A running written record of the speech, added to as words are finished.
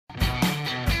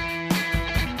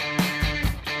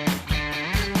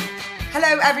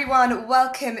Hello everyone,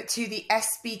 welcome to the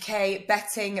SBK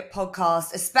Betting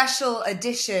Podcast, a special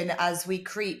edition as we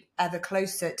creep ever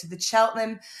closer to the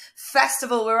Cheltenham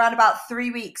Festival. We're around about 3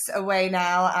 weeks away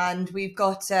now, and we've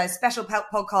got a special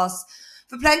podcast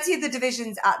for plenty of the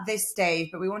divisions at this stage,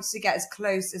 but we wanted to get as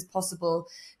close as possible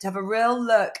to have a real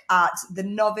look at the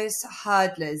novice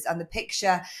hurdlers and the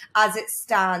picture as it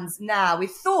stands now. We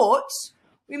thought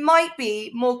we might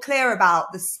be more clear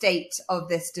about the state of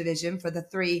this division for the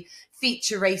three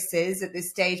feature races at this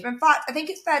stage. But in fact, I think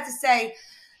it's fair to say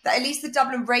that at least the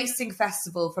Dublin Racing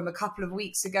Festival from a couple of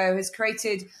weeks ago has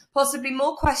created possibly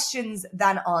more questions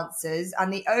than answers,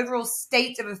 and the overall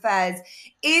state of affairs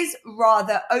is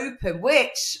rather open,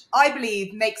 which I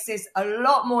believe makes this a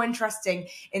lot more interesting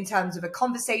in terms of a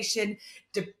conversation,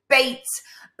 debate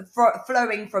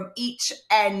flowing from each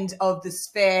end of the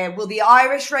sphere. Will the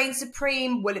Irish reign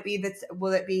supreme? Will it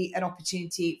be an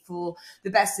opportunity for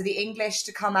the best of the English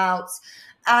to come out?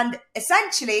 And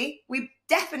essentially, we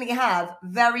definitely have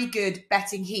very good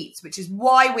betting heats, which is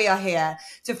why we are here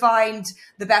to find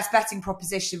the best betting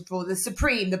proposition for the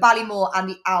Supreme, the Ballymore and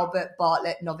the Albert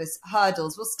Bartlett Novice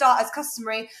Hurdles. We'll start as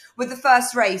customary with the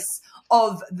first race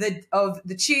of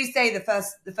the Tuesday,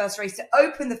 the first race to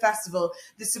open the festival,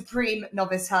 the Supreme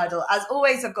Novice Hurdle. As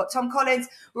always, I've got Tom Collins,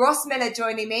 Ross Miller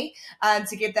joining me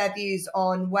to give their views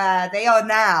on where they are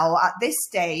now at this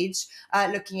stage.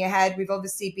 Looking ahead, we've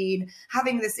obviously been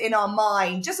having this in our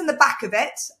mind, just on the back of it.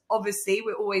 Obviously,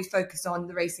 we're always focused on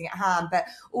the racing at hand, but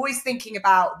always thinking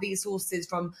about these horses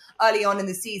from early on in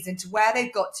the season to where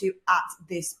they've got to at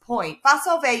this point.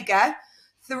 Facile Vega,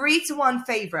 3-1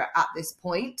 favourite at this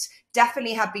point.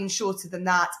 Definitely have been shorter than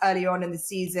that earlier on in the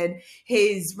season.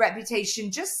 His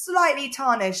reputation just slightly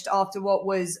tarnished after what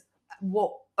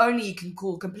only you can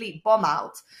call complete bomb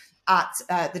out at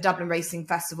the Dublin Racing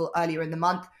Festival earlier in the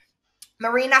month.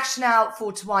 Marie National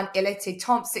 4-1, Elite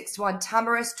Tomp 6-1,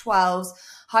 Tamaris 12s,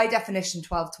 High Definition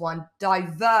 12-1,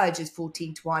 Diverge is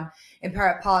 14-1,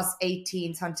 Imperial Pass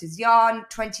 18, Hunter's Yarn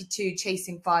 22,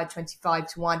 Chasing Fire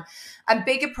 25-1, and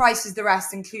bigger prices the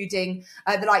rest, including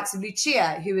the likes of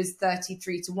Lucia, who is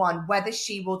 33-1. Whether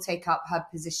she will take up her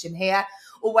position here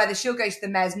or whether she'll go to the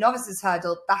Mayor's Novices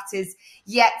Hurdle, that is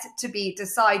yet to be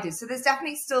decided. So there's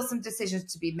definitely still some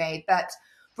decisions to be made, but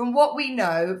from what we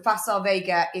know, Facile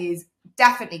Vega is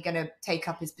definitely going to take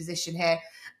up his position here,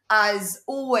 as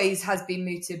always has been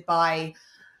mooted by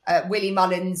Willie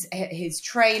Mullins, his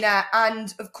trainer.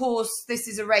 And of course, this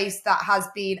is a race that has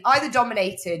been either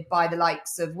dominated by the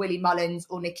likes of Willie Mullins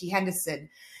or Nicky Henderson.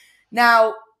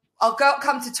 Now, I'll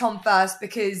come to Tom first,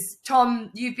 because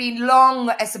Tom, you've been long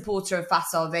a supporter of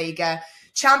Facile Vega,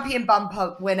 champion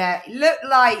bumper winner. Looked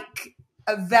like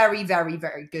a very, very,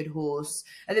 very good horse.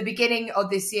 At the beginning of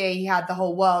this year, he had the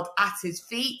whole world at his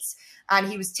feet, and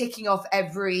he was ticking off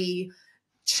every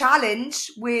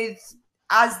challenge with,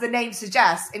 as the name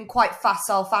suggests, in quite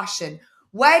facile fashion.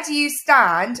 Where do you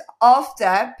stand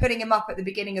after putting him up at the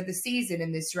beginning of the season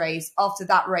in this race, after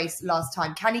that race last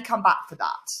time? Can he come back for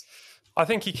that? I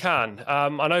think he can.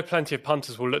 I know plenty of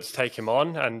punters will look to take him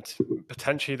on, and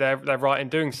potentially they're right in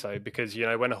doing so, because, you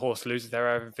know, when a horse loses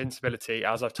their invincibility,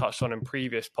 as I've touched on in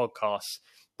previous podcasts,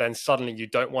 then suddenly you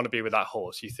don't want to be with that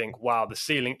horse. You think, wow, the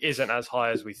ceiling isn't as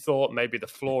high as we thought. Maybe the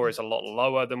floor is a lot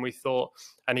lower than we thought,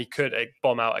 and he could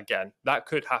bomb out again. That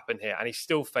could happen here, and he's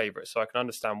still favourite, so I can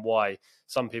understand why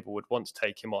some people would want to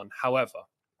take him on. However,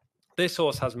 this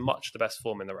horse has much the best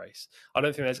form in the race. I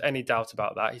don't think there's any doubt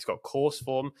about that. He's got course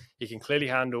form. He can clearly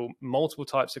handle multiple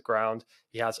types of ground.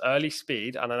 He has early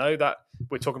speed. And I know that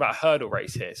we're talking about a hurdle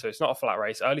race here, so it's not a flat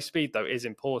race. Early speed, though, is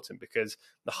important, because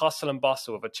the hustle and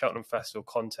bustle of a Cheltenham Festival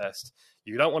contest,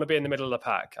 you don't want to be in the middle of the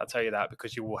pack, I'll tell you that,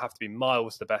 because you will have to be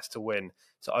miles the best to win,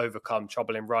 to overcome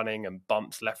trouble in running and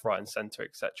bumps left, right and centre,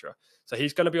 etc. So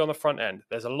he's going to be on the front end.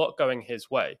 There's a lot going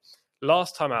his way.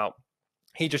 Last time out,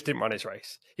 he just didn't run his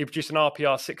race. He produced an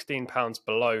RPR 16 pounds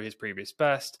below his previous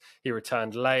best. He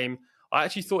returned lame. I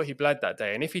actually thought he bled that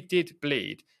day. And if he did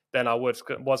bleed, then I was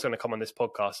going to come on this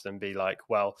podcast and be like,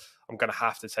 well, I'm going to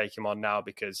have to take him on now,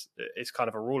 because it's kind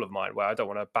of a rule of mine where I don't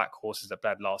want to back horses that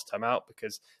bled last time out,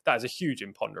 because that is a huge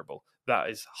imponderable. That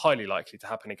is highly likely to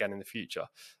happen again in the future.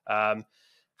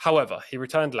 However, he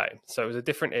returned lame, so it was a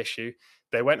different issue.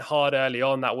 They went hard early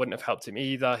on. That wouldn't have helped him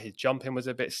either. His jumping was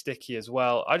a bit sticky as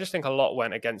well. I just think a lot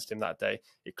went against him that day.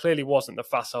 It clearly wasn't the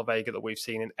Facile Vega that we've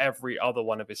seen in every other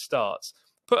one of his starts.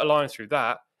 Put a line through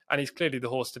that, and he's clearly the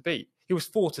horse to beat. He was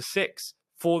 4-6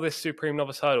 for this Supreme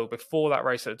Novice Hurdle before that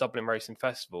race at the Dublin Racing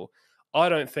Festival. I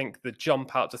don't think the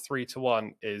jump out to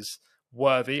 3-1 is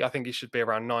worthy. I think he should be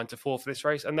around 9-4 for this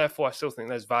race, and therefore I still think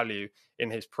there's value in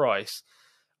his price.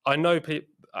 I know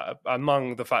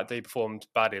among the fact that he performed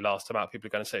badly last time out, people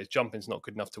are going to say his jumping's not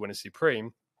good enough to win a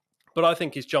Supreme. But I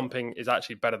think his jumping is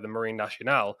actually better than Marine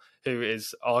Nationale, who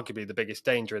is arguably the biggest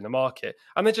danger in the market.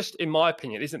 And there just, in my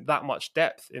opinion, isn't that much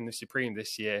depth in the Supreme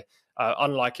this year,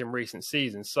 unlike in recent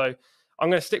seasons. So I'm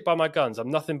going to stick by my guns. I'm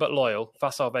nothing but loyal.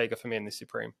 Facile Vega for me in the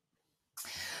Supreme.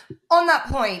 On that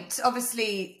point,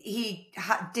 obviously, he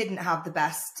didn't have the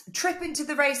best trip into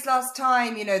the race last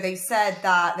time. They said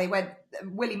that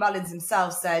Willie Mullins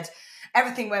himself said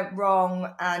everything went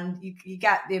wrong, and you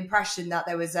get the impression that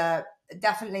there was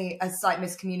definitely a slight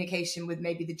miscommunication with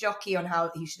maybe the jockey on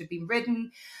how he should have been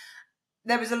ridden.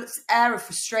 There was an air of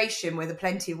frustration with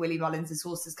plenty of Willie Mullins'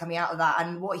 horses coming out of that.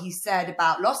 And what he said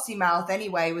about Lossiemouth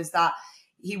anyway was that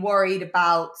he worried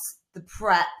about the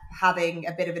prep having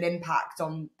a bit of an impact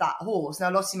on that horse. Now,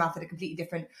 Lossiemouth had a completely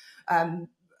different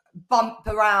bump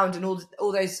around and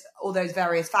all those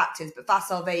various factors, but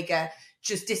Facile Vega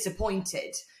just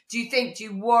disappointed. Do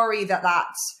you worry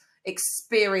that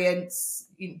experience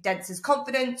dents his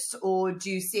confidence, or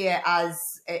do you see it as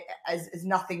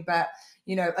nothing but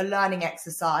a learning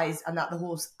exercise, and that the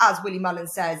horse, as Willie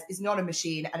Mullins says, is not a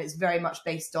machine, and it's very much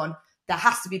based on there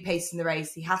has to be pace in the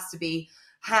race, he has to be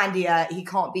handier, he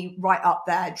can't be right up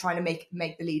there trying to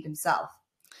make the lead himself?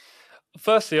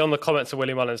 Firstly, on the comments of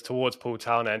Willie Mullins towards Paul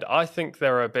Townend, I think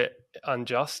they're a bit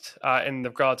unjust in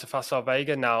regard to Facile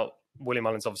Vega. Now, Willie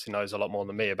Mullins obviously knows a lot more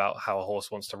than me about how a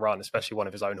horse wants to run, especially one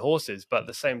of his own horses. But at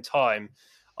the same time,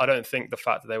 I don't think the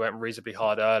fact that they went reasonably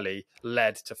hard early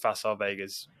led to Facile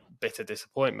Vega's bitter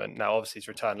disappointment. Now, obviously, he's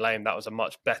returned lame. That was a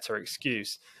much better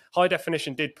excuse. High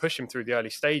Definition did push him through the early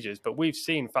stages, but we've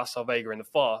seen Facile Vega in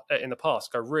the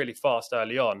past go really fast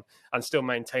early on and still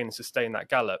maintain and sustain that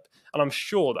gallop. And I'm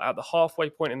sure that at the halfway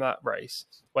point in that race,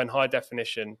 when High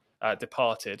Definition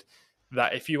departed,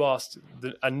 that if you asked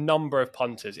a number of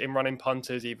punters, in-running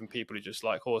punters, even people who just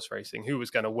like horse racing, who was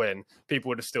going to win, people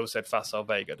would have still said Facile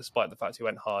Vega, despite the fact he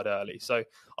went hard early. So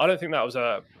I don't think that was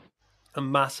a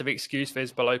massive excuse for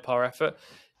his below par effort.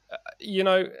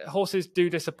 Horses do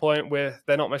disappoint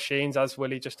they're not machines, as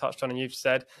Willie just touched on and you've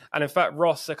said. And in fact,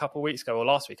 Ross a couple of weeks ago, or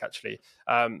last week actually,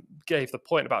 gave the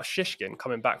point about Shishkin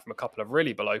coming back from a couple of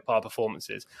really below par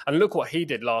performances. And look what he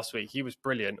did last week. He was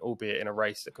brilliant, albeit in a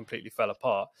race that completely fell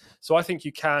apart. So I think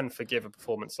you can forgive a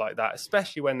performance like that,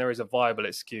 especially when there is a viable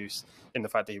excuse in the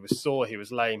fact that he was sore, he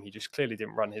was lame, he just clearly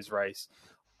didn't run his race.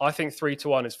 I think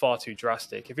 3-1 is far too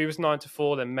drastic. If he was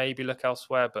 9-4, then maybe look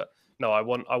elsewhere, but no, I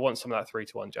want some of that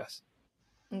 3-1, Jess.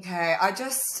 Okay,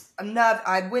 I'm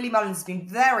nervous. Willie Mullins has been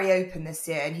very open this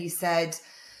year, and he said,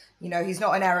 he's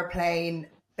not an aeroplane,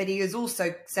 but he has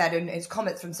also said in his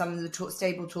comments from some of the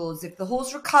stable tours, if the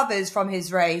horse recovers from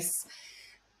his race,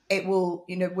 it will,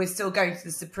 we're still going to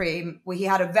the Supreme, where he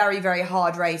had a very, very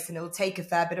hard race, and it will take a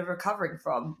fair bit of recovering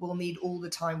from. We'll need all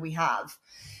the time we have.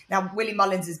 Now, Willie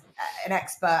Mullins is an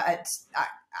expert at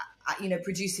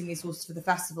producing these horses for the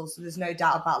festival, so there's no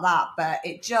doubt about that. But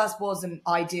it just wasn't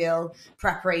ideal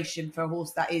preparation for a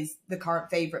horse that is the current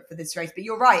favourite for this race. But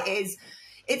you're right,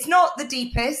 it's not the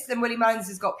deepest, and Willie Mullins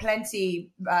has got plenty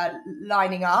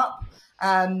lining up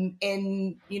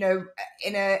in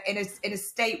a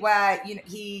state where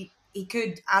he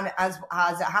could, and as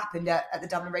it happened at the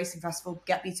Dublin Racing Festival,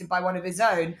 get beaten by one of his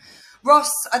own.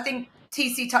 Ross, I think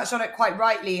TC touched on it quite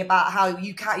rightly about how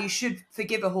you should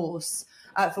forgive a horse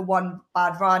for one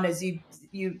bad run, as you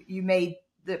made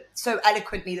so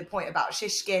eloquently the point about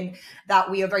Shishkin, that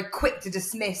we are very quick to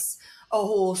dismiss a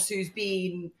horse who's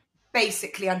been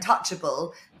basically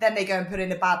untouchable. Then they go and put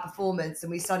in a bad performance,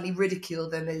 and we suddenly ridicule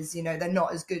them as they're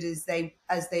not as good as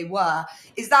they were.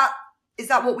 Is that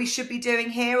what we should be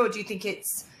doing here, or do you think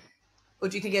it's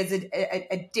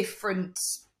a different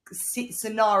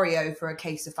scenario for a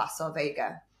case of Facile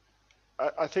Vega?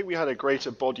 I think we had a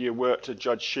greater body of work to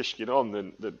judge Shishkin on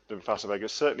than Facile Vega,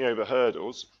 certainly over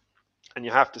hurdles. And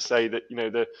you have to say that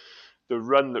the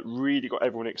run that really got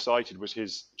everyone excited was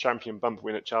his champion bumper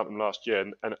win at Cheltenham last year,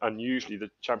 and unusually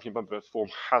the champion bumper form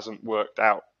hasn't worked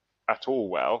out at all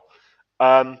well.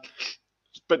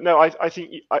 But no, I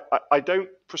think I don't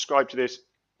prescribe to this.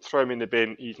 Throw him in the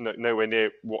bin. He's nowhere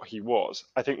near what he was.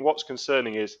 I think what's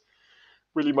concerning is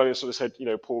Willie Mullins sort of said,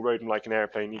 Paul rode him like an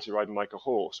airplane, needs to ride him like a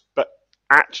horse. But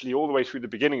actually, all the way through the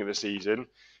beginning of the season,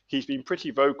 he's been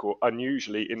pretty vocal,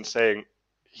 unusually, in saying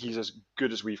he's as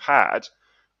good as we've had.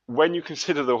 When you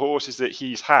consider the horses that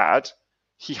he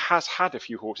has had a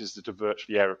few horses that are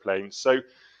virtually aeroplanes. So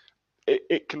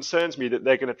it concerns me that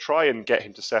they're going to try and get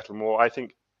him to settle more. I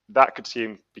think that could see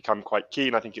him become quite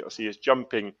keen. I think it'll see his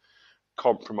jumping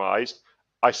compromised.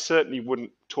 I certainly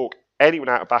wouldn't talk anyone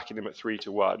out of backing him at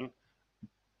 3-1.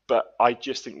 but I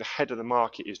just think the head of the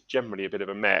market is generally a bit of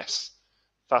a mess.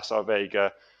 Facile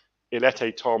Vega,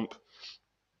 Ilete Tomp,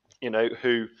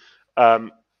 who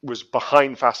was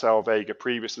behind Facile Vega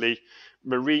previously.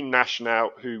 Marine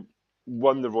National, who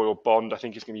won the Royal Bond, I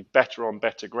think is going to be better on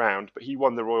better ground, but he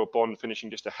won the Royal Bond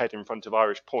finishing just ahead in front of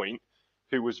Irish Point,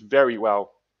 who was very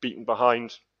well beaten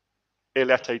behind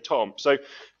Ilete Tomp. So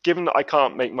given that I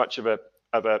can't make much of a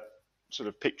sort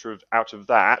of picture out of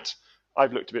that,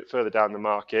 I've looked a bit further down the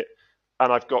market,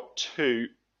 and I've got two.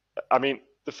 I mean,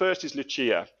 the first is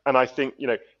Lucia, and I think,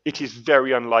 it is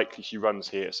very unlikely she runs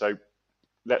here. So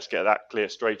let's get that clear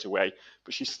straight away.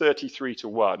 But she's 33 to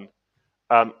 1.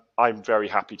 I'm very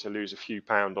happy to lose a few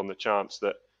pound on the chance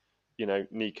that,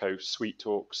 Nico sweet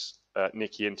talks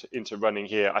Nikki into running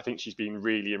here. I think she's been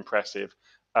really impressive.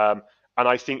 And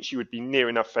I think she would be near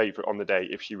enough favourite on the day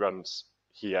if she runs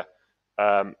here.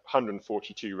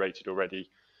 142 rated already,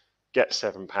 get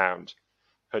 £7.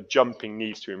 Her jumping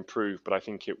needs to improve, but I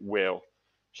think it will.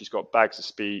 She's got bags of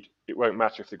speed. It won't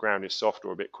matter if the ground is soft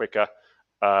or a bit quicker.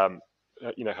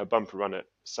 Her bumper run at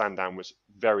Sandown was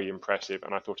very impressive,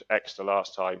 and I thought at Exeter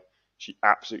last time she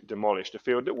absolutely demolished a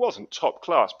field that wasn't top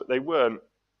class, but they weren't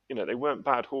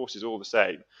bad horses all the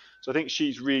same. So I think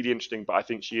she's really interesting, but I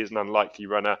think she is an unlikely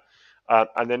runner.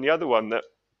 And then the other one that,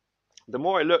 the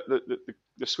more I look,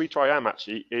 the sweeter I am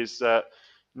actually, is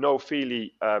Noel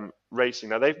Feely Racing.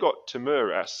 Now they've got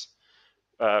Tamuras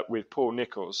with Paul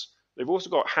Nicholls. They've also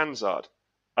got Hansard.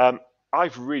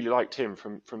 I've really liked him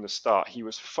from the start. He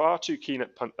was far too keen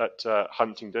at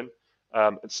Huntingdon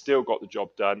and still got the job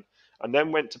done, and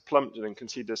then went to Plumpton and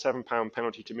conceded a £7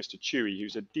 penalty to Mr. Chewy,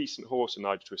 who's a decent horse in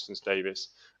Nigel Twistons-Davis.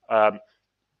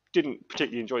 Didn't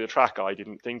particularly enjoy the track, I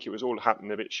didn't think. It was all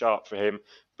happening a bit sharp for him,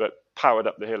 but powered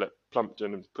up the hill at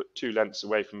Plumpton and put 2 lengths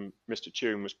away from Mr.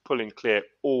 Chewy and was pulling clear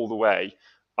all the way.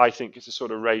 I think it's a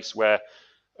sort of race where,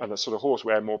 and a sort of horse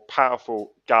where a more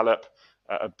powerful gallop,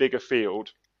 a bigger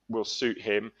field will suit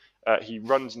him. He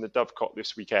runs in the Dovecot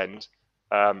this weekend.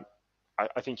 I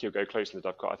think he'll go close in the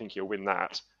Dovecot. I think he'll win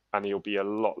that, and he'll be a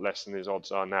lot less than his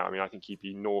odds are now. I mean, I think he'd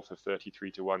be north of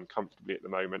 33 to 1 comfortably at the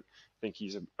moment. I think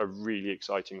he's a really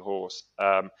exciting horse.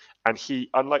 And he,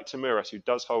 unlike Tamuras, who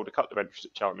does hold a couple of entries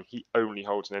at Cheltenham, he only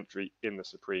holds an entry in the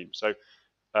Supreme. So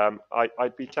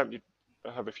I'd be tempted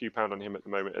to have a few pound on him at the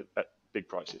moment at big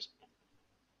prices.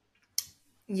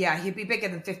 Yeah, he'd be bigger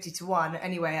than 50 to 1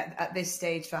 anyway at this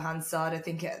stage for Hansard. I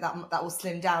think that will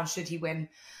slim down should he win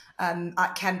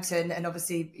at Kempton. And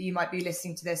obviously you might be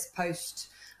listening to this post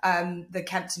the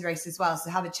Kempton race as well, so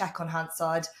have a check on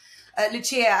Hansard.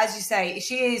 Lucia, as you say,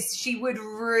 she would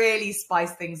really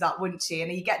spice things up, wouldn't she?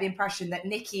 And you get the impression that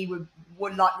Nikki would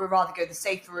rather go the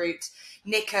safer route.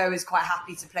 Nico is quite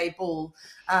happy to play ball.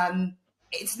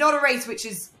 It's not a race which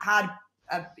has had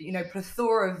a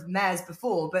plethora of mares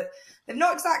before, but they've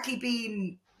not exactly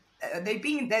been. They've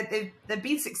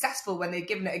been successful when they've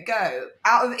given it a go.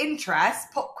 Out of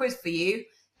interest, pop quiz for you.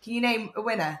 Can you name a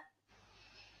winner?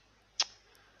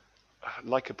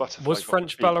 Like a butterfly. Was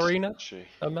French Ballerina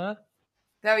a mare?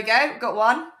 There we go. Got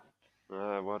one.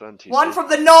 Well done, TC. One from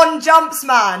the non-jumps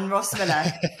man, Ross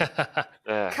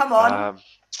Miller. Come on.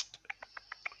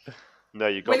 No,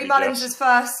 you got Willie me, Mullins'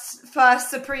 first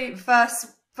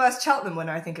Cheltenham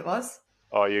winner, I think it was.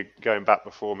 Oh, you're going back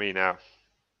before me now.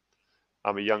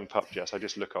 I'm a young pup, Jess. I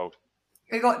just look old.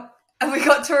 We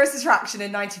got Tourist Attraction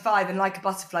in 95 and Like a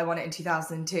Butterfly won it in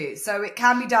 2002. So it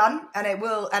can be done, and it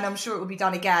will, and I'm sure it will be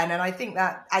done again. And I think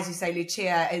that, as you say,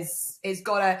 Lucia is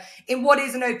got in what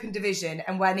is an open division,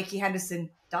 and where Nicky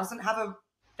Henderson doesn't have a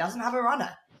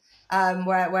runner.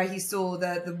 Where he saw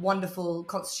the wonderful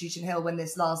Constitution Hill win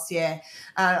this last year.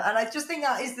 And I just think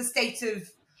that is the state of,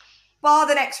 bar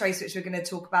the next race, which we're going to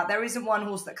talk about, there isn't one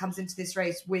horse that comes into this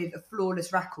race with a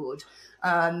flawless record.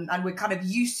 And we're kind of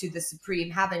used to the Supreme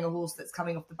having a horse that's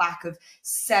coming off the back of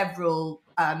several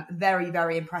very,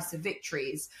 very impressive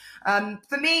victories.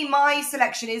 For me, my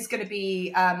selection is going to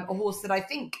be a horse that I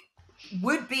think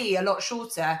would be a lot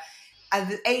shorter at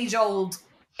the age-old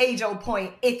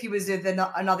point if he was with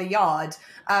another yard.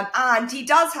 And he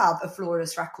does have a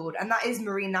flawless record, and that is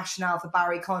Marine National for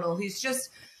Barry Connell, who's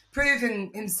just proven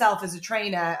himself as a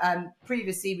trainer.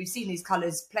 Previously, we've seen these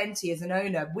colours plenty as an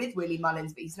owner with Willie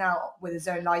Mullins, but he's now with his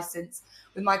own licence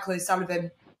with Michael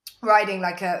O'Sullivan, riding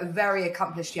like a very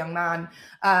accomplished young man.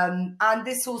 And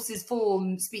this horse's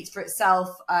form speaks for itself.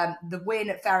 The win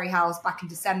at Fairyhouse back in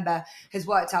December has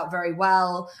worked out very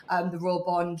well. The Royal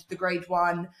Bond, the Grade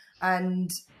 1,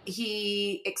 and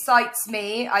he excites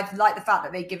me. I like the fact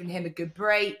that they've given him a good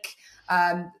break.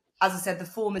 As I said, the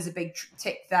form is a big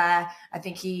tick there. I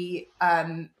think he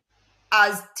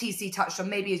as TC touched on,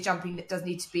 maybe his jumping does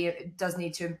need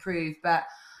to improve, but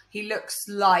he looks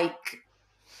like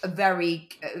a very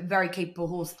capable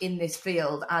horse in this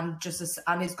field, and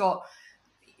has got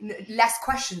less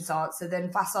questions answered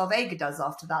than Facile Vega does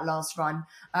after that last run,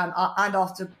 and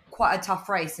after quite a tough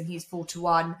race, and he's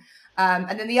 4-1.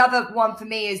 And then the other one for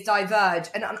me is Diverge,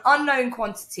 an unknown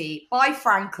quantity by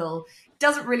Frankel.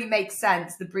 Doesn't really make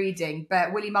sense, the breeding,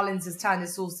 but Willie Mullins has turned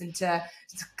this horse into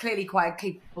clearly quite a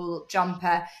capable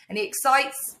jumper, and he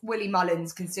excites Willie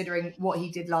Mullins considering what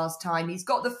he did last time. He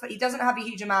doesn't have a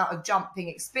huge amount of jumping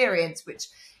experience, which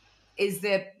is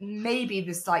maybe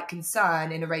the slight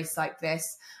concern in a race like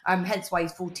this, hence why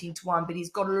he's 14-1, but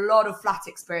he's got a lot of flat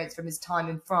experience from his time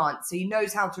in France, so he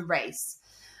knows how to race.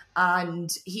 And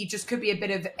he just could be a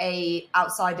bit of a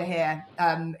outsider here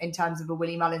in terms of a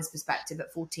Willie Mullins perspective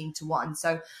at 14-1.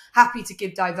 So happy to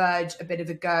give Diverge a bit of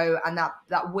a go. And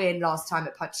that win last time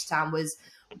at Punchestown was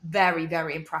very,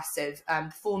 very impressive.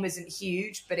 Form isn't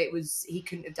huge, but he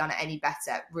couldn't have done it any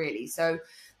better, really. So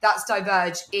that's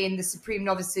Diverge in the Supreme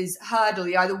Novices hurdle.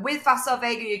 You're either with Facile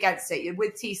Vega or you're against it. You're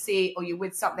with TC or you're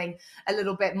with something a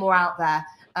little bit more out there.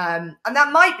 And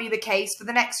that might be the case for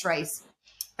the next race,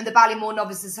 and the Ballymore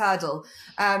Novices Hurdle.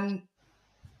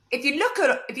 If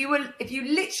you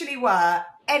literally were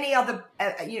any other,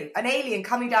 an alien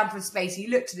coming down from space, and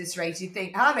you looked at this race, you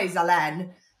think Hermes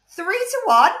Allen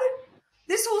 3-1.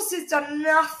 This horse has done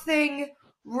nothing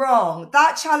wrong.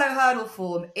 That shallow hurdle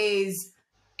form is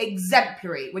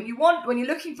exemplary. When you're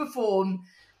looking for form,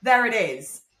 there it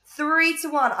is.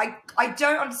 3-1. I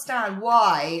don't understand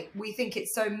why we think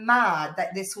it's so mad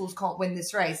that this horse can't win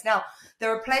this race. Now, there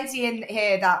are plenty in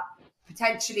here that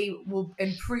potentially will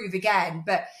improve again,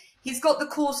 but he's got the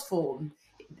course form,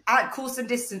 at course and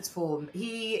distance form.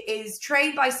 He is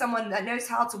trained by someone that knows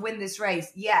how to win this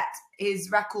race, yet his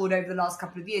record over the last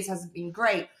couple of years hasn't been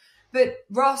great. But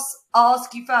Ross, I'll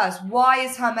ask you first, why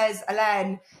is Hermes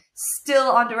Allen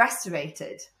still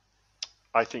underestimated?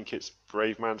 I think it's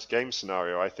Brave Man's Game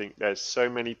scenario. I think there's so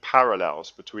many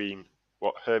parallels between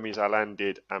what Hermes Allen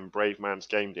did and Brave Man's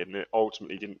Game did, and it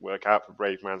ultimately didn't work out for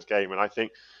Brave Man's Game. And I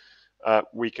think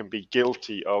we can be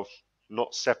guilty of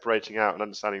not separating out and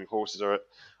understanding horses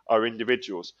are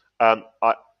individuals. I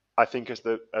think as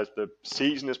the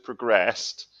season has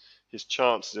progressed, his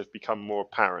chances have become more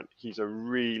apparent. He's a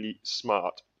really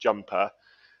smart jumper.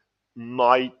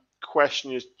 My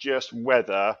question is just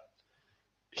whether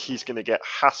he's going to get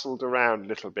hassled around a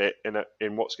little bit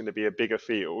in what's going to be a bigger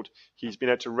field. He's been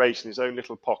able to race in his own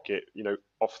little pocket,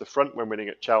 off the front when winning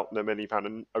at Cheltenham, and he got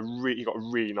a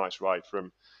really nice ride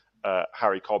from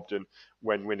Harry Cobden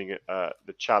when winning at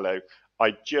the Challow.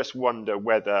 I just wonder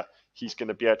whether he's going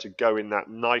to be able to go in that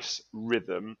nice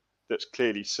rhythm that's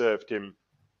clearly served him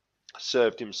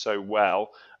so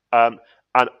well. And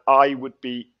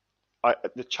the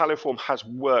Challow form has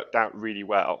worked out really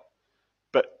well,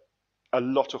 but a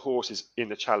lot of horses in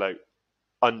the Challow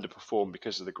underperform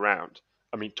because of the ground.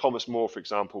 I mean, Thomas Moore, for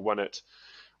example, won at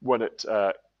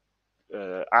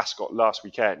Ascot last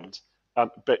weekend,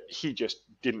 but he just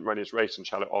didn't run his race on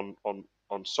Challow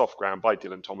on soft ground by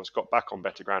Dylan Thomas, got back on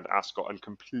better ground at Ascot and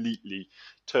completely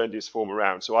turned his form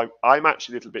around. So I'm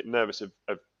actually a little bit nervous of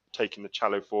taking the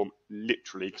Challow form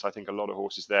literally, because I think a lot of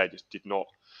horses there just did not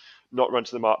run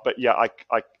to the mark. But yeah,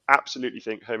 I absolutely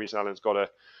think Hermes Allen's got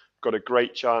a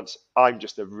great chance. I'm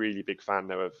just a really big fan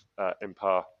though of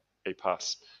Impar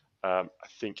Epas. I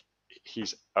think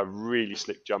he's a really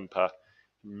slick jumper.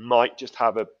 Might just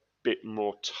have a bit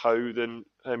more toe than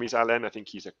Hermes Allen. I think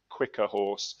he's a quicker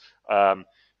horse.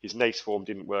 His Nace form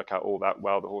didn't work out all that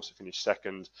well. The horse that finished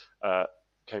second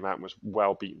came out and was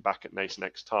well beaten back at Nace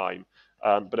next time.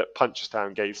 But at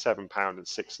Punchestown gave £7 and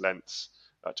 6 lengths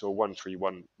to a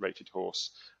 131 rated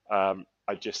horse.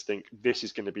 I just think this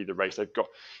is going to be the race they've got.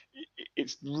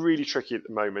 It's really tricky at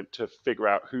the moment to figure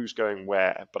out who's going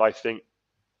where, but I think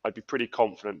I'd be pretty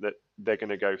confident that they're going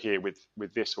to go here with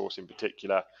this horse in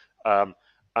particular.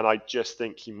 And I just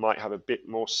think he might have a bit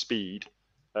more speed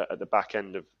at the back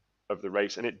end of the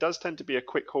race. And it does tend to be a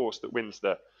quick horse that wins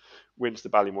the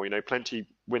Ballymore. Plenty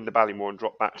win the Ballymore and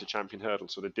drop back to Champion Hurdle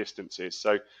sort of distances.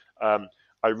 So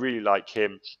I really like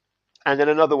him. And then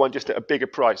another one just at a bigger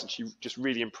price, and she just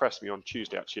really impressed me on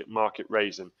Tuesday actually at Market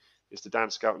Raisin, is the Dan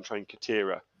Scout and Train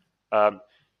Katira.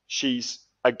 She's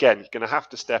again going to have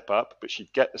to step up, but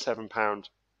she'd get the £7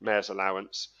 mare's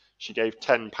allowance. She gave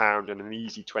 £10 and an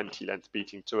easy 20 length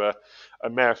beating to a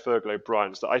mare Fergal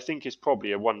O'Brien's that I think is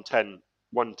probably a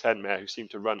 110 mare who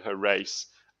seemed to run her race.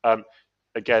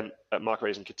 Again, at Market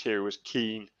Raisin, Katira was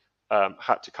keen,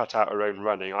 had to cut out her own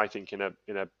running. I think in a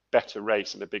better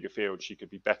race in a bigger field, she could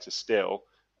be better still.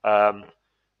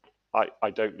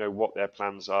 I don't know what their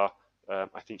plans are.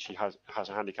 I think she has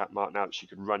a handicap mark now that she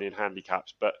could run in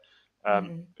handicaps, but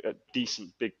a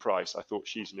decent big price. I thought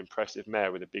she's an impressive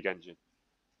mare with a big engine.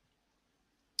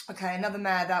 Okay, another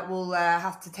mare that will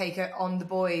have to take it on the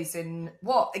boys in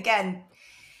what, again,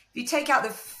 if you take out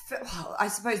well, I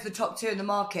suppose the top two in the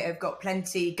market have got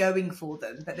plenty going for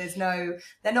them, but they're no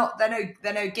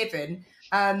given.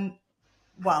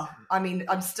 Well, I mean,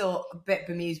 I'm still a bit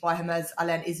bemused why Hermes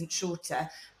Allen isn't shorter.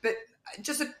 But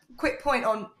just a quick point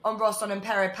on Ross on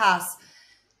Imperial Pass.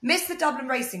 Missed the Dublin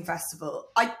Racing Festival.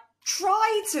 I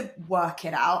tried to work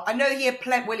it out. I know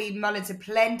Willie Mullins had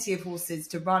plenty of horses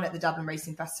to run at the Dublin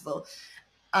Racing Festival,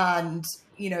 and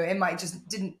it might just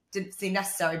didn't seem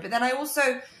necessary. But then I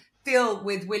also feel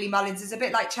with Willie Mullins is a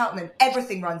bit like Cheltenham.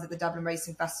 Everything runs at the Dublin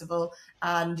Racing Festival,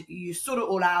 and you sort it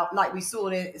all out like we saw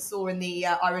in the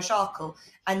Irish Arkle,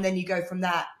 and then you go from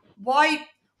that. Why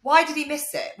did he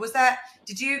miss it? Was there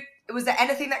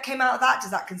anything that came out of that?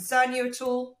 Does that concern you at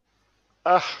all?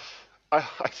 I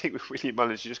think with Willie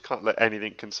Mullins, you just can't let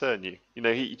anything concern you.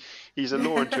 He's a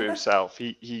law unto himself.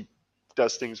 He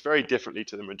does things very differently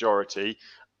to the majority.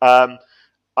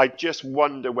 I just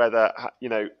wonder whether,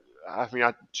 having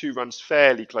had two runs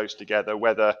fairly close together,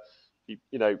 whether he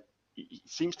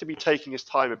seems to be taking his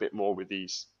time a bit more with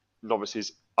these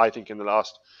novices, I think, in the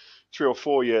last 3 or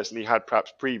 4 years than he had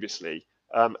perhaps previously.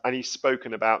 And he's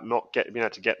spoken about not being able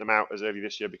to get them out as early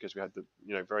this year because we had the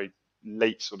very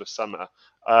late sort of summer.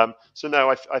 So no,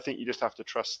 I think you just have to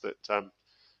trust that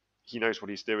he knows what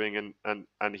he's doing,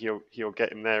 and he'll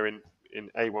get him there in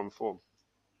A1 form.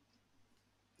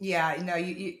 Yeah,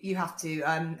 you have to,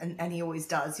 and he always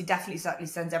does. He certainly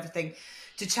sends everything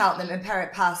to Cheltenham. And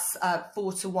Perrett Pass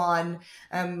 4-1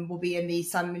 will be in the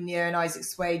Simon Muir and Isaac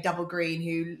Sway double green,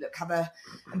 who have a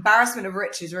embarrassment of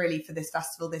riches really for this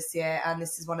festival this year, and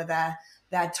this is one of their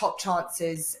top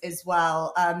chances as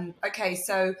well. Okay,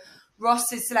 so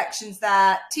Ross's selections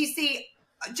there. TC,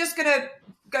 just gonna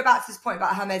go back to this point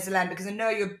about Hermes Allen, because I know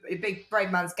you're a big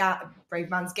Brave Man's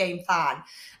Game fan.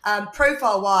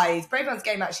 Profile-wise, Brave Man's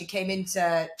Game actually came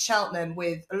into Cheltenham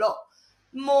with a lot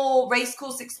more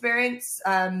racecourse experience.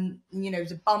 It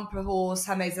was a bumper horse.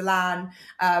 Hermes Allen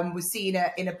was seen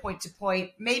in a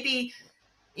point-to-point. Maybe,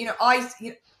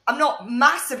 I'm not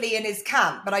massively in his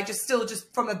camp, but I just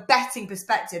from a betting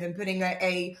perspective and putting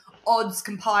a odds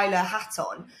compiler hat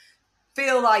on,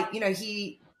 feel like,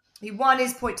 he won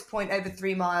his point-to-point over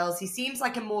 3 miles. He seems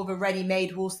like a more of a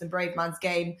ready-made horse than Brave Man's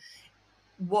Game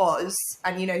was.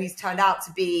 And, he's turned out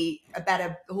to be a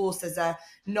better horse as a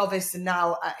novice and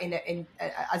now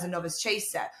as a novice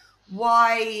chaser.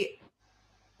 Why,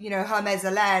 Hermes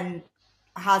Allen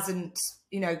hasn't,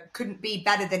 couldn't be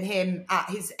better than him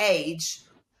at his age,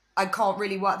 I can't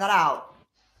really work that out.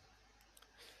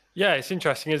 Yeah, it's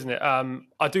interesting, isn't it?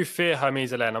 I do fear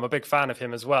Hermes Allen. I'm a big fan of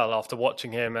him as well after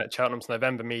watching him at Cheltenham's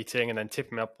November meeting and then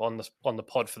tipping him up on the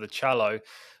pod for the Challow.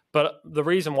 But the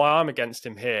reason why I'm against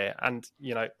him here, and,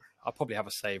 I'll probably have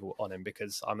a save on him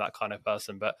because I'm that kind of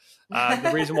person. But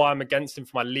the reason why I'm against him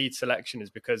for my lead selection is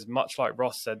because, much like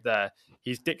Ross said there,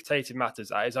 he's dictated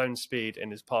matters at his own speed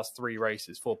in his past 3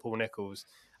 races for Paul Nicholls.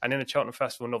 And in the Cheltenham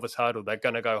Festival Novice Hurdle, they're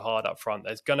going to go hard up front.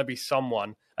 There's going to be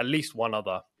someone, at least one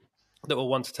other, that will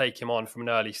want to take him on from an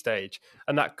early stage.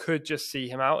 And that could just see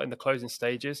him out in the closing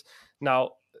stages.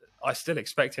 Now, I still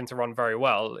expect him to run very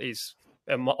well. He's,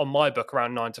 on my book,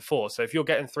 around 9-4. So if you're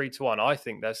getting 3-1, I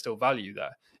think there's still value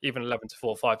there. Even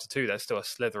 11-4, 5-2, there's still a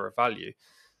slither of value.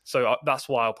 So that's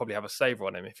why I'll probably have a saver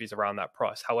on him if he's around that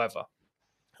price. However,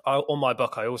 on my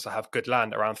book, I also have Good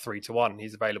Land around 3-1.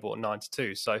 He's available at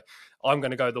 9-2. So I'm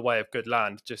going to go the way of Good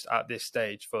Land just at this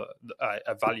stage for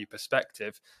a value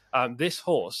perspective. This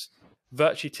horse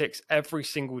virtually ticks every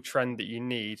single trend that you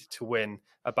need to win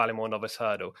a Ballymore Novice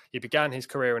Hurdle. He began his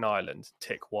career in Ireland,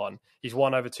 tick 1. He's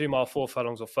won over 2 mile, 4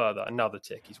 furlongs or further, another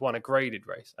tick. He's won a graded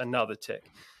race, another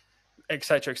tick,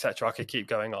 etc., etc. I could keep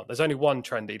going on. There's only one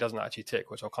trend that he doesn't actually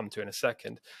tick, which I'll come to in a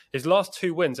second. His last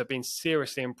 2 wins have been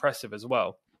seriously impressive as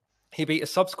well. He beat a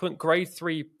subsequent Grade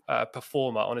 3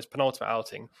 performer on his penultimate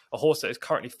outing, a horse that is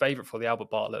currently favourite for the Albert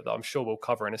Bartlett that I'm sure we'll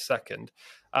cover in a second.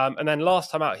 And then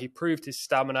last time out, he proved his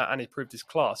stamina and he proved his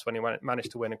class when he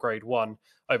managed to win a Grade 1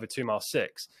 over 2 mile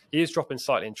 6. He is dropping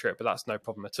slightly in trip, but that's no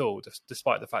problem at all,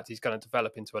 despite the fact he's going to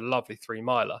develop into a lovely 3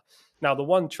 miler. Now, the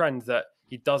one trend that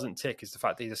he doesn't tick is the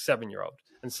fact that he's a 7-year-old,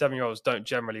 and 7-year-olds don't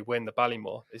generally win the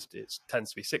Ballymore. It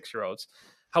tends to be 6-year-olds.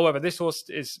 However, this horse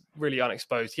is really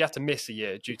unexposed. He had to miss a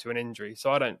year due to an injury,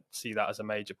 so I don't see that as a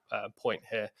major point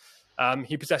here.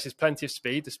 He possesses plenty of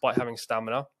speed despite having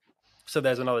stamina, so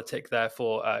there's another tick there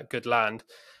for Good Land.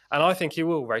 And I think he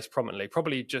will race prominently,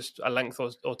 probably just a length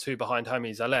or two behind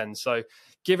Hermes Allen. So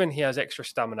given he has extra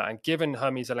stamina and given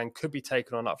Hermes Allen could be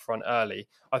taken on up front early,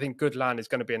 I think Goodland is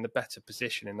going to be in the better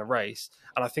position in the race.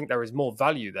 And I think there is more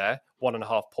value there,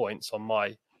 1.5 points on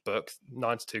my book,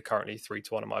 9-2 currently,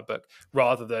 3-1 in my book,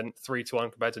 rather than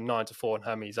 3-1 compared to 9-4 in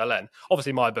Hermes Allen.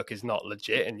 Obviously, my book is not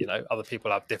legit, and other people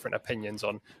have different opinions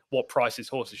on what prices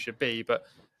horses should be. But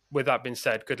with that being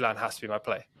said, Goodland has to be my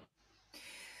play.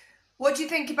 What do you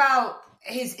think about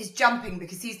his jumping?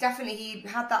 Because he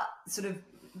had that sort of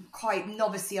quite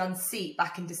novice unseat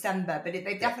back in December, but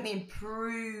they've definitely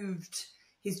improved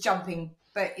his jumping.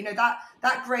 But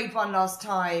that grade 1 last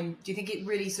time, do you think it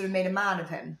really sort of made a man of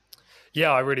him?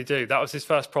 Yeah, I really do. That was his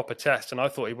first proper test, and I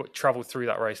thought he travelled through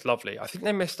that race lovely. I think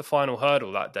they missed the final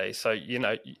hurdle that day, so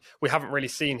we haven't really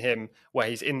seen him where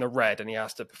he's in the red and he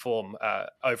has to perform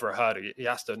over a hurdle. He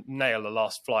has to nail the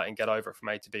last flight and get over it from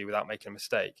A to B without making a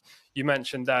mistake. You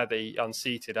mentioned there the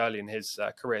unseated early in his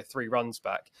career, 3 runs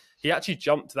back. He actually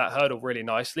jumped that hurdle really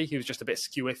nicely. He was just a bit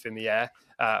skew-iff in the air,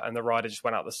 and the rider just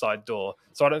went out the side door.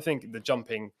 So I don't think the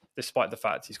jumping, despite the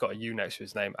fact he's got a U next to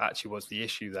his name, actually was the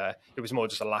issue there. It was more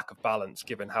just a lack of balance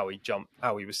given how he jumped,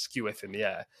 how he was skew-iff in the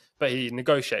air. But he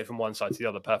negotiated from one side to the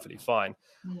other perfectly fine.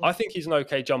 I think he's an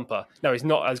okay jumper. No, he's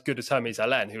not as good as Hermes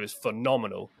Allen, who is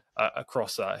phenomenal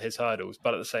across his hurdles.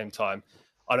 But at the same time,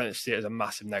 I don't see it as a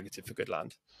massive negative for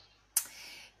Goodland.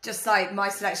 Just like my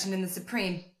selection in the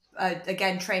Supreme,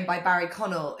 again trained by Barry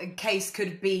Connell, a case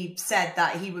could be said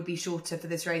that he would be shorter for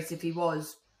this race if he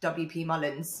was WP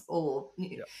Mullins or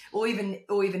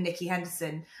even Nicky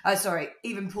Henderson.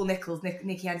 Even Paul Nicholls,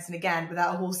 Nicky Henderson again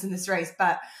without a horse in this race.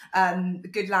 But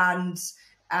Goodland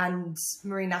and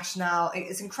Marine National,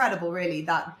 it's incredible really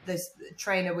that this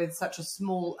trainer with such a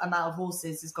small amount of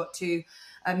horses has got 2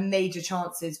 major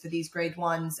chances for these grade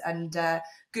 1s. And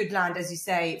Goodland, as you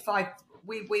say,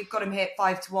 we've got him here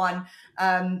 5-1.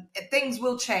 Things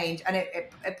will change, and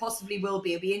it possibly will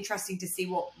be. It'll be interesting to see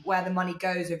where the money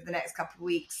goes over the next couple of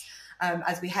weeks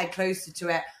as we head closer to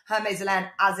it. Hermes Allen,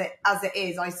 as it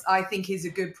is, I think is a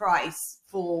good price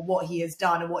for what he has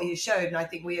done and what he has showed. And I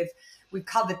think we've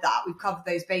covered that. We've covered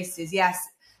those bases. Yes,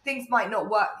 things might not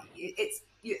work.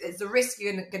 It's a risk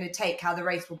you're going to take how the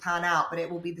race will pan out, but it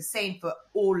will be the same for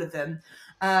all of them.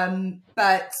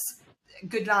 But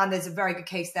Goodland, there's a very good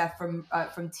case there from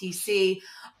TC.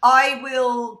 I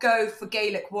will go for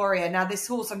Gaelic Warrior. Now, this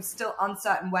horse, I'm still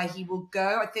uncertain where he will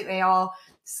go. I think they are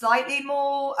slightly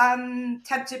more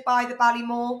tempted by the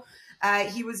Ballymore.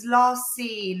 He was last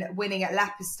seen winning at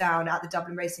Leopardstown at the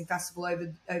Dublin Racing Festival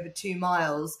over 2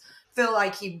 miles. Feel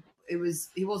like he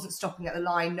wasn't stopping at the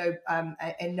line.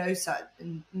 In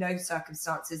no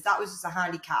circumstances. That was just a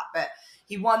handicap, but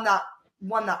he won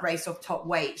that race off top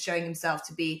weight, showing himself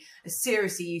to be a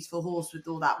seriously useful horse with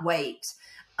all that weight.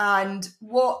 And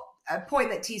what a point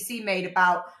that TC made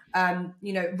about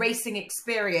racing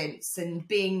experience and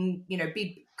being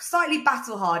be slightly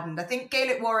battle hardened. I think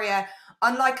Gaelic Warrior,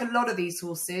 unlike a lot of these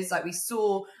horses, like we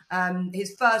saw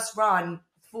his first run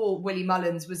for Willie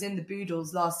Mullins was in the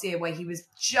Boodles last year, where he was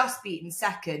just beaten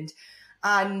second,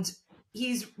 and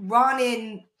he's run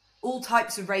in all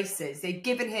types of races. They've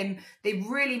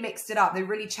really mixed it up. They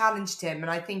really challenged him. And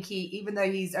I think even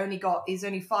though he's only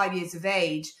 5 years of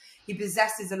age, he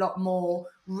possesses a lot more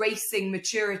racing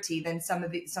maturity than some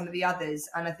of the others.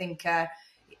 And I think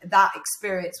that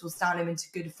experience will stand him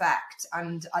into good effect.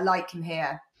 And I like him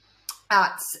here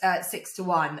at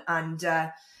 6-1.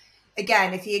 And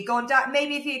again, if he had gone down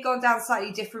a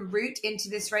slightly different route into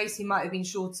this race, he might have been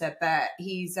shorter. But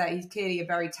he's clearly a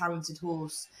very talented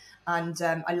horse. And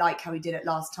I like how he did it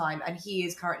last time. And he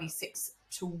is currently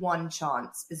 6-1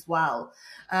 chance as well.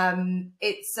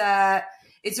 It's a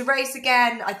race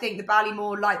again. I think the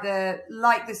Ballymore, like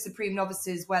the Supreme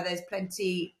Novices, where there's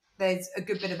a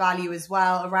good bit of value as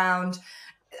well around.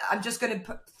 I'm just going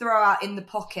to throw out in the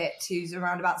pocket who's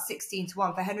around about 16-1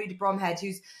 for Henry de Bromhead,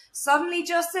 who's suddenly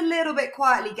just a little bit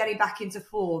quietly getting back into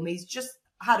form. He's just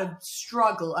had a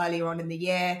struggle earlier on in the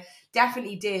year.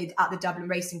 Definitely did at the Dublin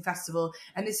Racing Festival.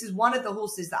 And this is one of the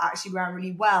horses that actually ran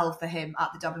really well for him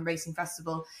at the Dublin Racing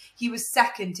Festival. He was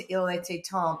second to Il Était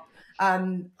Temps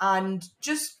and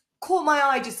just caught my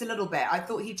eye just a little bit. I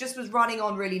thought he just was running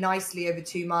on really nicely over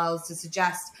 2 miles to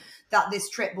suggest that this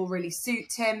trip will really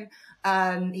suit him.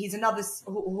 He's another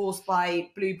horse by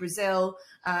Blue Brazil,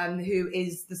 who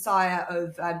is the sire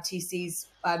of TC's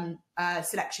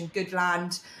selection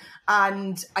Goodland.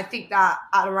 And I think that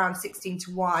at around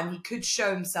 16-1, he could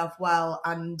show himself well.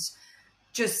 And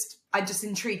I'm just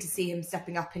intrigued to see him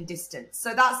stepping up in distance.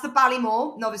 So that's the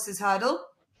Ballymore Novices Hurdle.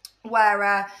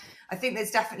 where I think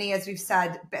there's definitely, as we've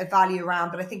said, a bit of value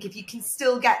around. But I think if you can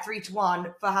still get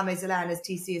 3-1 for Jaime Zelen, as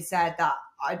TC has said, that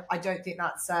I don't think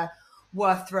that's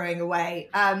worth throwing away.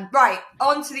 Right,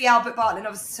 on to the Albert Bartlett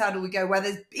Novice Hurdle we go, where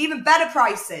there's even better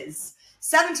prices.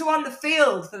 7-1 the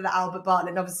field for the Albert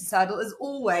Bartlett Novice Hurdle. As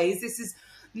always, this is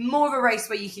more of a race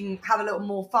where you can have a little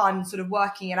more fun sort of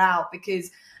working it out,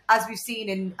 because as we've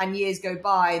seen in years go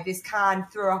by, this can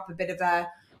throw up a bit of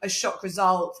a shock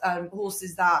result.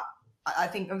 Horses that I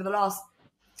think over the last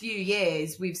few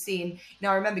years we've seen,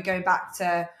 I remember going back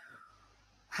to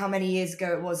how many years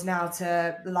ago it was now,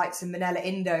 to the likes of Manila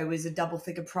Indo was a double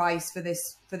figure price for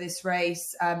this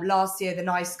race. Last year, the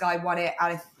Nice Guy won it,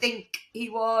 and I think he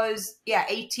was,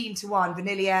 18-1.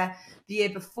 Vanilla the year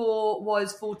before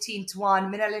was 14-1.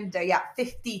 Manila Indo,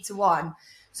 50-1.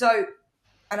 So,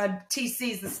 and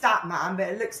TC is the stat man, but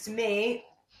it looks to me,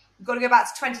 we've got to go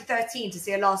back to 2013 to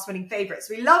see a last winning favourite.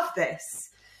 So we love this.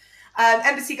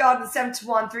 Embassy Garden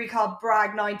 7-1, 3-card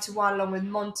Bragg 9-1, along with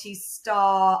Monty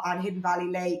Star and Hidden Valley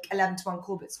Lake 11-1,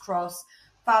 Corbett's Cross,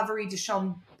 Favori de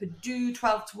Champedou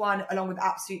 12-1, along with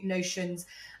Absolute Notions,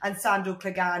 and Sandal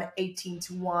Clegane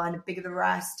 18-1, bigger the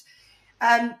rest.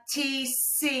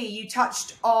 TC, you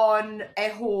touched on a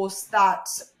horse that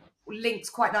links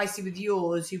quite nicely with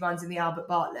yours, who runs in the Albert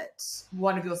Bartlett,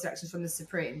 one of your selections from the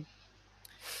Supreme.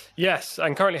 Yes,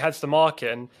 and currently heads to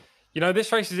market. And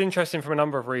this race is interesting from a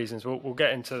number of reasons. We'll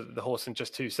get into the horse in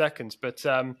just 2 seconds. But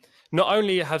not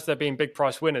only has there been big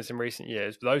price winners in recent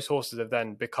years, but those horses have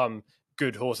then become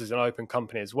good horses in open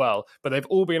company as well. But they've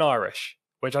all been Irish,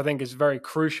 which I think is very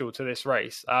crucial to this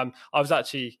race. I was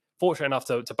actually fortunate enough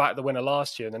to back the winner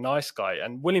last year in the Nice Guy.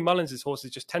 And Willie Mullins'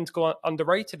 horses just tend to go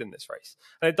underrated in this race.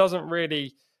 And it doesn't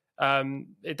really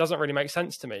make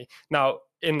sense to me. Now,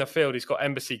 in the field, he's got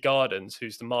Embassy Gardens,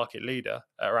 who's the market leader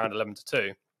at around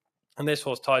 11-2. And this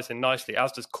horse ties in nicely,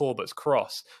 as does Corbett's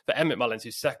Cross for Emmett Mullins,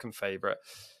 who's second favourite.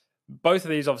 Both of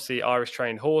these, obviously,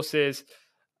 Irish-trained horses.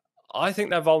 I think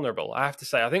they're vulnerable, I have to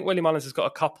say. I think Willie Mullins has got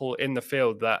a couple in the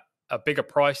field that are bigger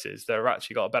prices that have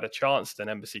actually got a better chance than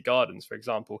Embassy Gardens, for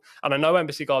example. And I know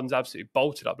Embassy Gardens absolutely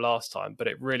bolted up last time, but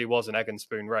it really was an egg and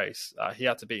spoon race. He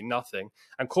had to beat nothing.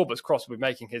 And Corbett's Cross will be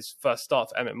making his first start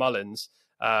for Emmett Mullins,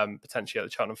 potentially at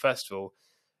the Cheltenham Festival,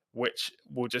 which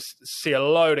will just see a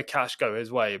load of cash go his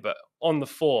way. But on the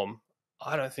form,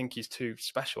 I don't think he's too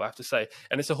special, I have to say.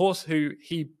 And it's a horse who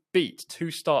he beat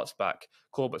 2 starts back,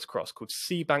 Corbett's Cross, called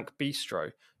Seabank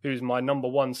Bistro, who's my number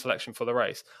 1 selection for the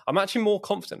race. I'm actually more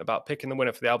confident about picking the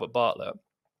winner for the Albert Bartlett,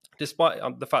 despite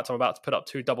the fact I'm about to put up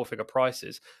 2 double-figure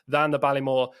prices, than the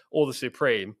Ballymore or the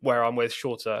Supreme, where I'm with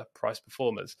shorter price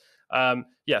performers.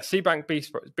 Seabank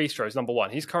Bistro is number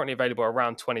 1. He's currently available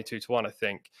around 22-1, I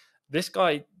think. This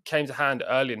guy came to hand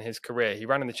early in his career. He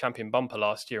ran in the Champion Bumper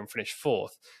last year and finished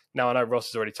 4th. Now, I know Ross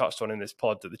has already touched on in this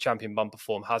pod that the Champion Bumper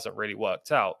form hasn't really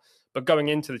worked out. But going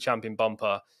into the Champion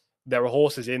Bumper, there were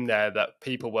horses in there that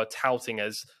people were touting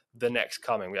as the next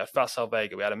coming. We had Facile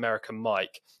Vega, we had American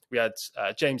Mike, we had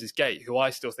James's Gate, who I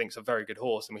still think is a very good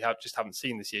horse, and we just haven't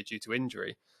seen this year due to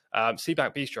injury.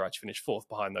 Seabank Bistro actually finished 4th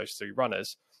behind those 3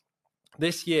 runners.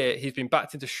 This year, he's been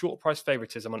backed into short price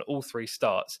favouritism on all 3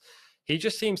 starts. He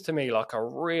just seems to me like a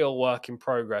real work in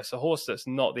progress, a horse that's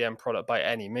not the end product by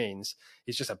any means.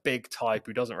 He's just a big type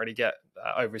who doesn't really get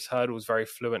over his hurdles very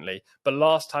fluently. But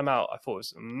last time out, I thought it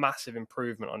was a massive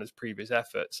improvement on his previous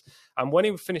efforts. And when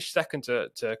he finished second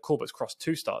to Corbett's Cross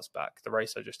 2 starts back, the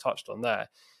race I just touched on there,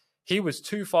 he was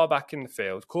too far back in the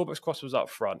field. Corbett's Cross was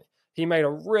up front. He made a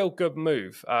real good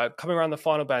move, coming around the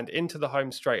final bend into the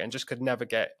home straight, and just could never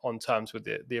get on terms with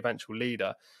the eventual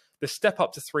leader. The step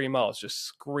up to 3 miles just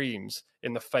screams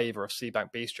in the favour of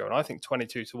Seabank Bistro. And I think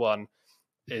 22-1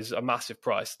 is a massive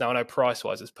price. Now, I know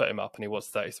price-wise has put him up and he was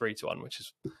 33-1, which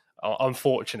is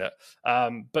unfortunate.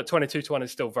 But 22-1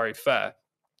 is still very fair.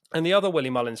 And the other Willie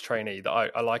Mullins trainee that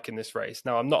I like in this race,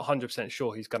 now I'm not 100%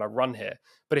 sure he's going to run here,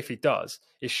 but if he does,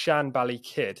 is Shan Bally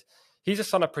Kid. He's a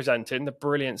son of Presenting, the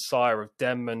brilliant sire of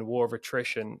Denman, War of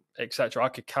Attrition, etc. I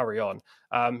could carry on.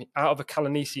 Out of a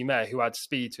Kalanisi mare who adds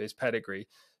speed to his pedigree.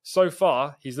 So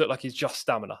far, he's looked like he's just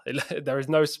stamina. There is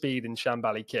no speed in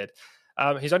Shambally Kid.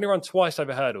 He's only run twice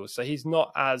over hurdles, so he's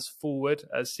not as forward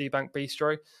as Seabank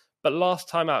Bistro. But last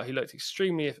time out, he looked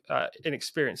extremely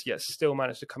inexperienced, yet still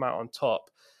managed to come out on top.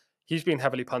 He's been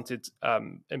heavily punted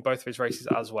in both of his races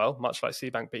as well, much like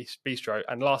Seabank Bistro.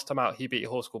 And last time out, he beat a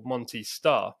horse called Monty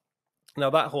Star. Now,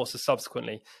 that horse has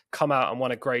subsequently come out and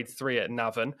won a grade 3 at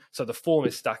Navan, so the form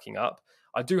is stacking up.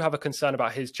 I do have a concern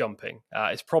about his jumping.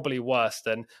 It's probably worse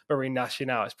than Marine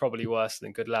Nationale. It's probably worse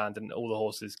than Good Land and all the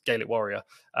horses, Gaelic Warrior,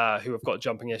 who have got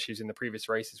jumping issues in the previous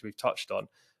races we've touched on.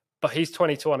 but he's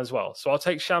 20-1 as well. So I'll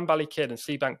take Shambally Kid and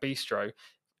Seabank Bistro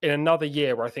in another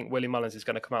year where I think Willie Mullins is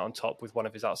going to come out on top with one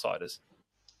of his outsiders.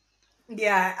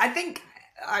 Yeah, I think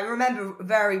I remember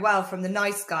very well from the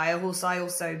Nice Guy, a horse I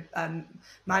also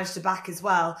managed to back as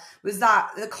well, was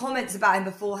that the comments about him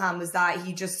beforehand was that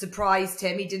he just surprised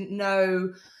him. He didn't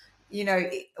know,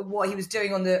 what he was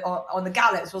doing on the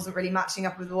gallops wasn't really matching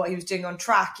up with what he was doing on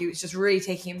track. He was just really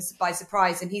taking him by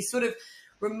surprise. And he sort of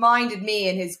reminded me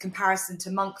in his comparison to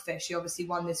Monkfish. He obviously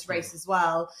won this race as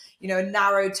well. A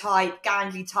narrow type,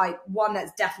 gangly type, one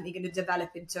that's definitely going to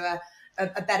develop into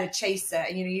a better chaser.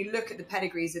 And, you look at the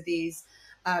pedigrees of these,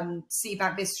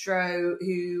 Seabank Bistro,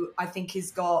 who I think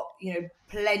has got,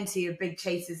 plenty of big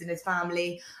chasers in his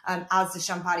family, as the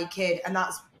Shambally Kid. And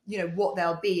that's, what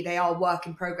they'll be. They are work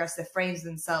in progress. They're frames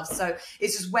themselves. So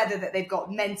it's just whether that they've got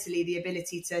mentally the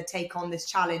ability to take on this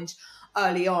challenge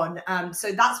early on.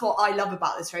 So that's what I love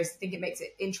about this race. I think it makes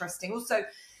it interesting. Also,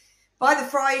 by the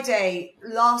Friday,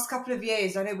 last couple of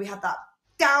years, I know we had that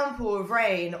downpour of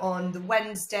rain on the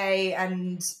Wednesday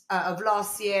of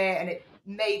last year, and it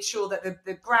made sure that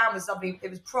the ground was lovely. It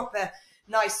was proper,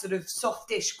 nice sort of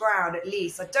softish ground at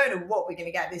least. I don't know what we're going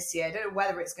to get this year. I don't know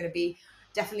whether it's going to be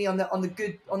definitely on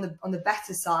the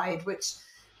better side, which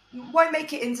won't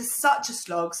make it into such a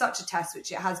slog, such a test,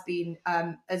 which it has been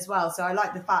as well. So I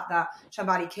like the fact that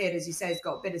Shambally Kid, as you say, has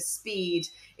got a bit of speed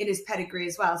in his pedigree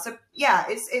as well. So yeah,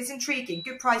 it's intriguing.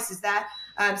 Good prices there.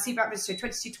 Seabank Bistro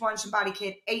 22-1, Shambally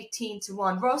Kid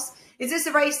 18-1. Ross, is this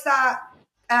a race that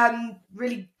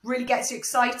really gets you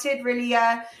excited? Really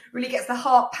gets the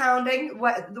heart pounding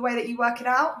the way that you work it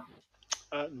out?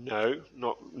 No,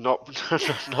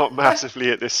 not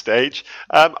massively at this stage.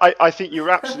 I think you're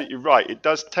absolutely right. It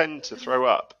does tend to throw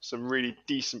up some really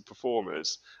decent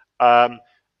performers. I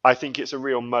think it's a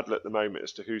real muddle at the moment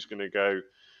as to who's going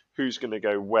to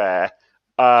go where.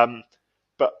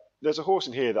 But there's a horse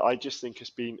in here that I just think has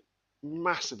been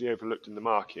massively overlooked in the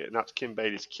market, and that's Kim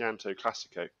Bailey's Chianto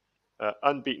Classico.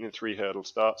 Unbeaten in 3 hurdle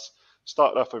starts.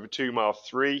 Started off over 2 mile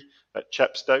 3 at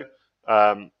Chepstow.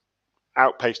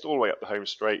 Outpaced all the way up the home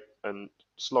straight and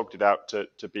slogged it out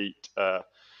to beat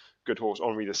good horse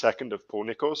Henri II of Paul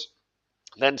Nicholls.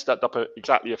 Then stepped up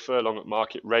exactly a furlong at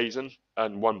Market Raisin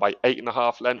and won by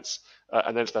 8.5 lengths.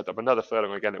 And then stepped up another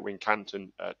furlong again at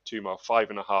Wincanton, 2 mile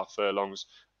 5.5 furlongs.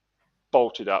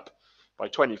 Bolted up by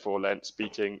 24 lengths,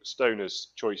 beating Stoner's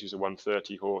Choice, who's a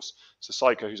 130 horse,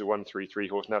 Sasaiko, who's a 133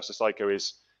 horse. Now, Sasaiko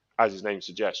is, as his name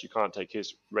suggests, you can't take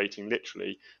his rating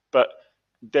literally, but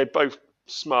they're both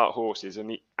smart horses, and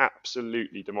he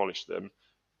absolutely demolished them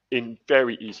in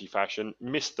very easy fashion.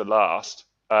 Missed the last.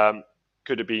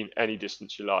 Could have been any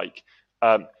distance you like.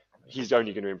 He's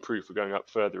only going to improve for going up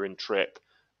further in trip.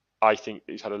 I think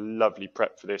he's had a lovely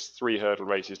prep for this. 3 hurdle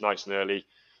races, nice and early.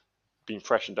 Been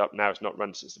freshened up now. It's not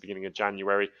run since the beginning of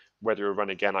January. Whether he'll run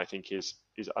again, I think is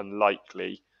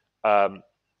unlikely. I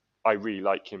really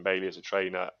like Kim Bailey as a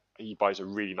trainer. He buys a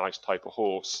really nice type of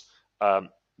horse.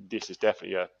 This is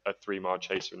definitely a 3-mile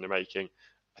chaser in the making.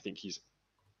 I think he's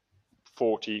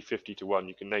 50-1.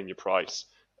 You can name your price.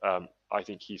 I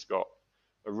think he's got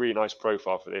a really nice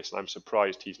profile for this, and I'm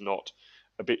surprised he's not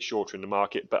a bit shorter in the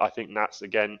market. But I think that's,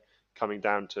 again, coming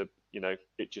down to,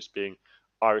 it just being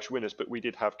Irish winners. But we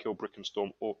did have Kilbrick and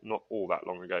Storm not all that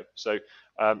long ago. So,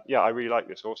 I really like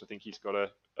this horse. I think he's got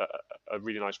a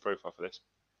really nice profile for this.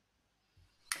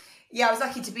 Yeah, I was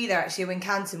lucky to be there actually when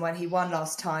Canton when he won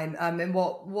last time. And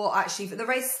what actually the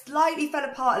race slightly fell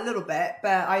apart a little bit,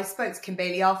 but I spoke to Kim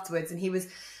Bailey afterwards, and he was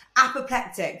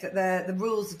apoplectic that the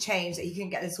rules had changed, that he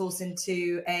couldn't get this horse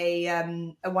into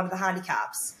a one of the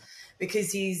handicaps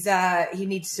because he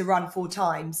needs to run 4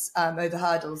 times over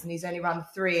hurdles, and he's only run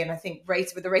 3, and I think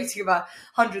with a rating of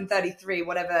 133,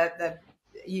 whatever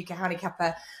the UK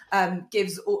handicapper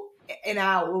gives in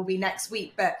out will be next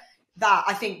week. But that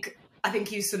I think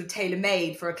he was sort of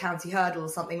tailor-made for a county hurdle or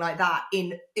something like that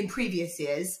in previous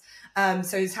years.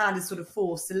 So his hand is sort of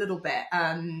forced a little bit.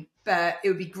 But it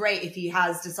would be great if he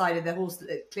has decided the horse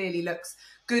that clearly looks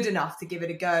good enough to give it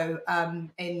a go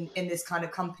in this kind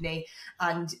of company.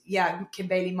 And yeah, Kim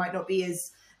Bailey might not be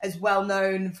as well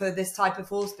known for this type of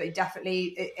horse, but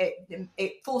definitely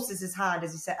it forces his hand,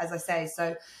 as I say.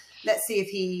 So let's see if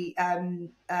he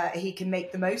can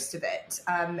make the most of it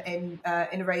in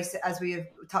a race, as we have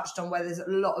touched on, where there's a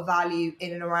lot of value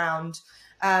in and around.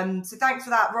 So thanks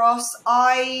for that, Ross.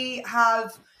 I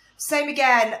have Same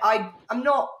again. I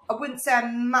wouldn't say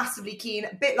I'm massively keen.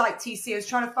 A bit like TC, I was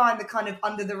trying to find the kind of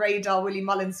under the radar Willie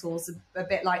Mullins horse, a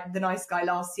bit like the Nice Guy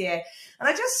last year. And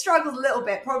I just struggled a little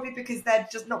bit, probably because they're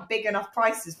just not big enough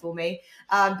prices for me.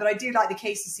 But I do like the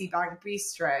KCC Bank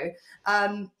Bistro.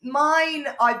 Mine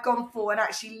I've gone for and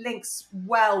actually links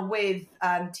well with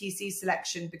TC's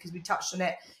selection because we touched on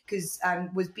it because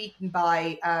was beaten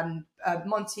by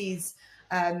Monty's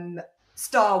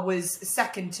Star was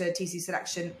second to TC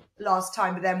selection last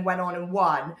time, but then went on and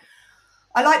won.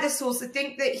 I like this horse. I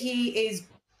think that he is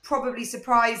probably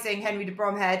surprising Henry de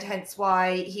Bromhead, hence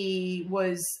why he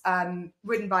was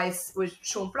ridden by was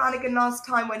Sean Flanagan last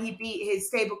time when he beat his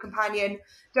stable companion.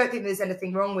 Don't think there's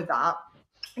anything wrong with that.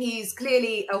 He's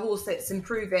clearly a horse that's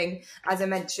improving, as I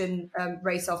mentioned,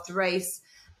 race after race.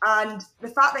 And the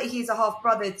fact that he's a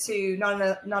half-brother to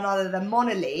none other than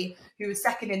Monolly, who was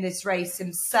second in this race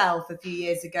himself a few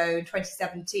years ago in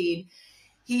 2017,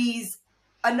 he's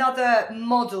another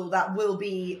model that will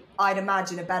be, I'd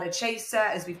imagine, a better chaser,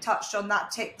 as we've touched on.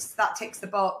 That ticks the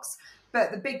box.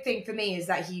 But the big thing for me is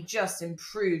that he just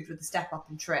improved with the step up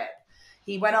and trip.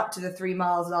 He went up to the 3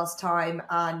 miles last time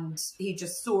and he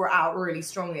just saw it out really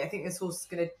strongly. I think this horse is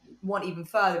going to want even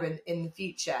further in the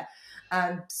future.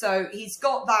 So he's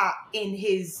got that in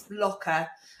his locker.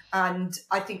 And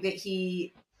I think that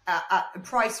he, at a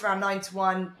price around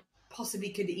 9-1, possibly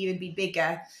could even be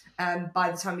bigger by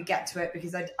the time we get to it,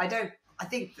 because I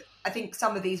think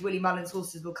some of these Willie Mullins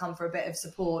horses will come for a bit of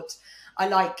support. I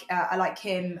like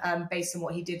him based on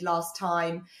what he did last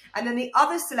time. And then the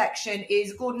other selection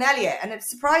is Gordon Elliott. And it's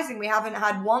surprising we haven't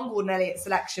had one Gordon Elliott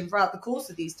selection throughout the course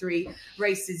of these 3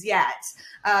 races yet.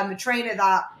 A trainer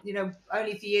that,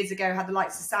 only a few years ago had the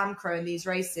likes of Sam Crow in these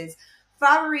races.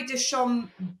 Favori de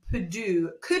Champedou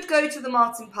could go to the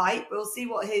Martin Pipe. We'll see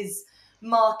what his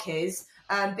mark is.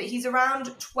 But he's around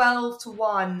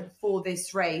 12-1 for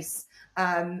this race,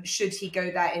 should he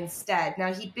go there instead.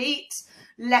 Now, he beat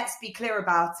Let's Be Clear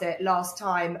About It last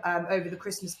time over the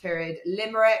Christmas period,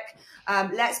 Limerick.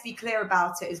 Let's Be Clear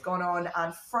About It has gone on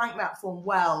and franked that form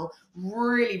well,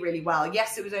 really, really well.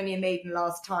 Yes, it was only a maiden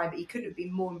last time, but he couldn't have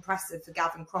been more impressive for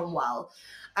Gavin Cromwell.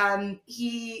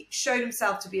 He showed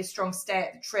himself to be a strong stay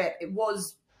at the trip. It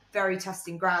was very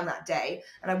testing ground that day,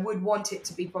 and I would want it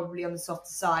to be probably on the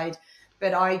softer side.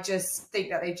 But I just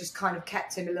think that they just kind of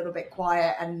kept him a little bit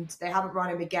quiet and they haven't run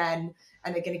him again.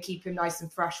 And they're going to keep him nice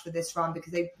and fresh for this run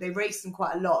because they raced him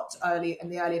quite a lot in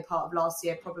the earlier part of last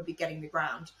year, probably getting the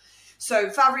ground. So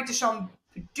Favori de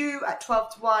Champedou at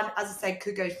 12-1, as I said,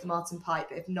 could go to the Martin Pipe.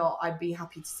 But if not, I'd be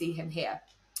happy to see him here.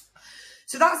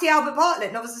 So that's the Albert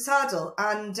Bartlett Novices Hurdle.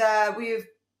 And we've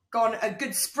gone a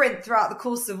good sprint throughout the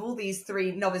course of all these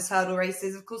 3 Novice Hurdle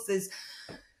races. Of course, there's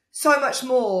so much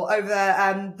more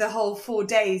over the whole 4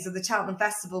 days of the Cheltenham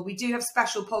Festival. We do have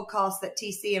special podcasts that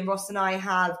TC and Ross and I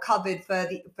have covered for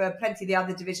plenty of the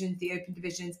other divisions, the open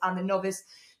divisions and the novice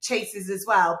chases as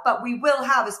well. But we will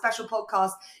have a special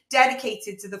podcast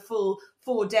dedicated to the full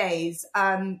 4 days,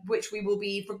 which we will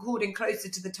be recording closer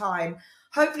to the time.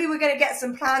 Hopefully we're going to get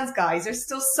some plans, guys. There's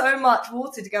still so much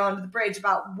water to go under the bridge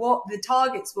about what the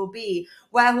targets will be,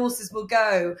 where horses will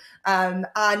go.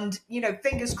 And,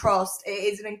 fingers crossed, it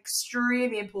is an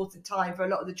extremely important time for a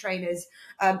lot of the trainers,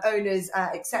 owners,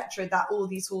 etc., that all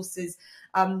these horses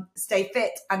stay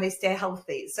fit and they stay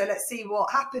healthy. So let's see what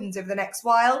happens over the next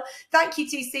while. Thank you,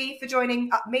 TC, for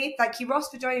joining me. Thank you, Ross,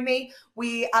 for joining me.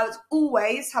 We, as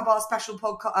always, have our special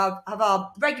podcast, have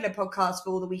our regular podcast for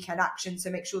all the weekend action. So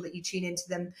make sure that you tune into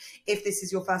them if this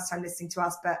is your first time listening to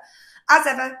us. But as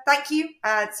ever, thank you.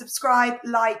 Subscribe,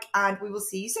 like, and we will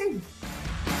see you soon.